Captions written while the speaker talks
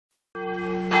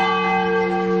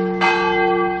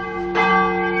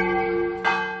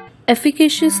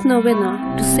Efficacious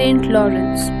Novena to Saint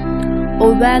Laurence.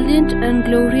 O valiant and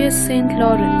glorious Saint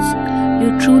Laurence, you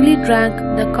truly drank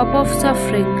the cup of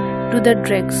suffering to the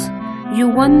dregs. You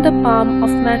won the palm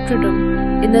of martyrdom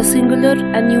in a singular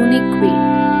and unique way,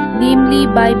 namely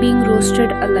by being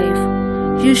roasted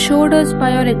alive. You showed us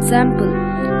by your example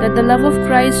that the love of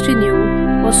Christ in you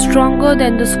was stronger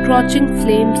than the scorching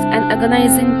flames and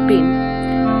agonizing pain.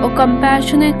 O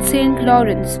compassionate Saint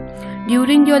Laurence,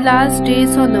 during your last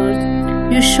days on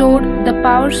earth, you showed the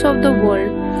powers of the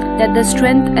world that the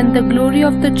strength and the glory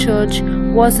of the Church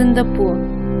was in the poor,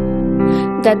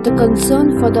 that the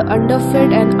concern for the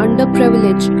underfed and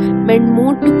underprivileged meant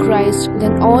more to Christ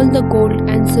than all the gold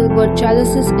and silver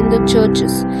chalices in the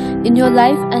churches. In your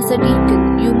life as a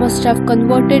deacon, you must have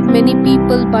converted many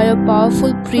people by your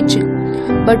powerful preaching,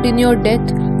 but in your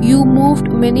death, you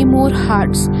moved many more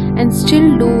hearts, and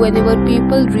still do whenever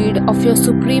people read of your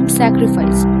supreme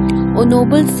sacrifice. O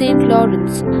noble Saint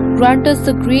Laurence, grant us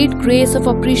the great grace of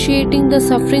appreciating the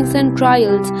sufferings and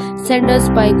trials sent us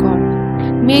by God.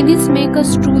 May this make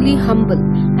us truly humble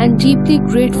and deeply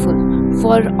grateful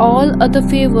for all other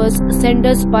favors sent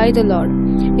us by the Lord.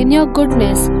 In your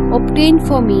goodness, obtain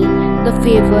for me the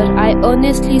favor I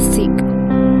earnestly seek.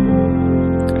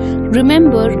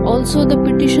 Remember also the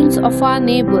petitions of our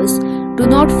neighbors. Do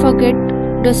not forget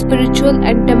the spiritual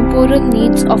and temporal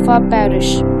needs of our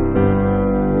parish.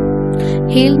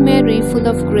 Hail Mary, full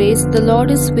of grace, the Lord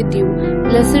is with you.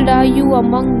 Blessed are you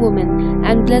among women,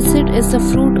 and blessed is the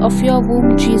fruit of your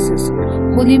womb, Jesus.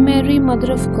 Holy Mary,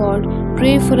 Mother of God,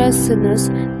 pray for us sinners,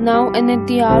 now and at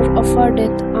the hour of our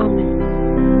death. Amen.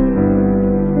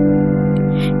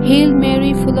 Hail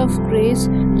Mary, full of grace,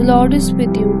 the Lord is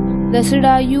with you. Blessed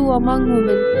are you among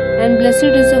women, and blessed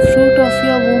is the fruit of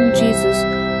your womb, Jesus.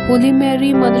 Holy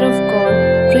Mary, Mother of God,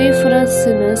 pray for us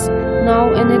sinners,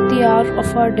 now and at the hour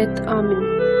of our death. Amen.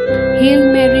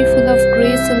 Hail Mary, full of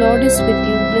grace, the Lord is with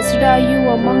you. Blessed are you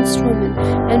amongst women,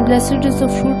 and blessed is the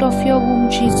fruit of your womb,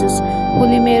 Jesus.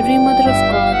 Holy Mary, Mother of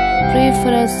God, pray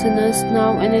for us sinners,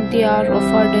 now and at the hour of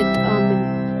our death.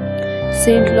 Amen.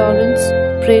 Saint Laurence,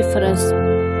 pray for us.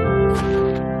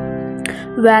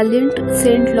 Valiant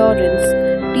Saint Laurence,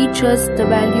 teach us the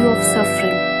value of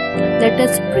suffering. Let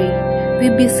us pray. We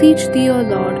beseech thee, O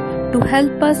Lord, to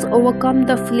help us overcome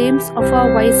the flames of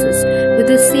our vices. With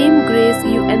the same grace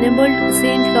you enabled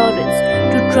Saint Laurence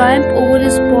to triumph over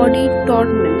his body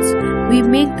torments. We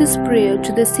make this prayer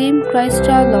to the same Christ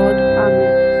our Lord.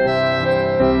 Amen.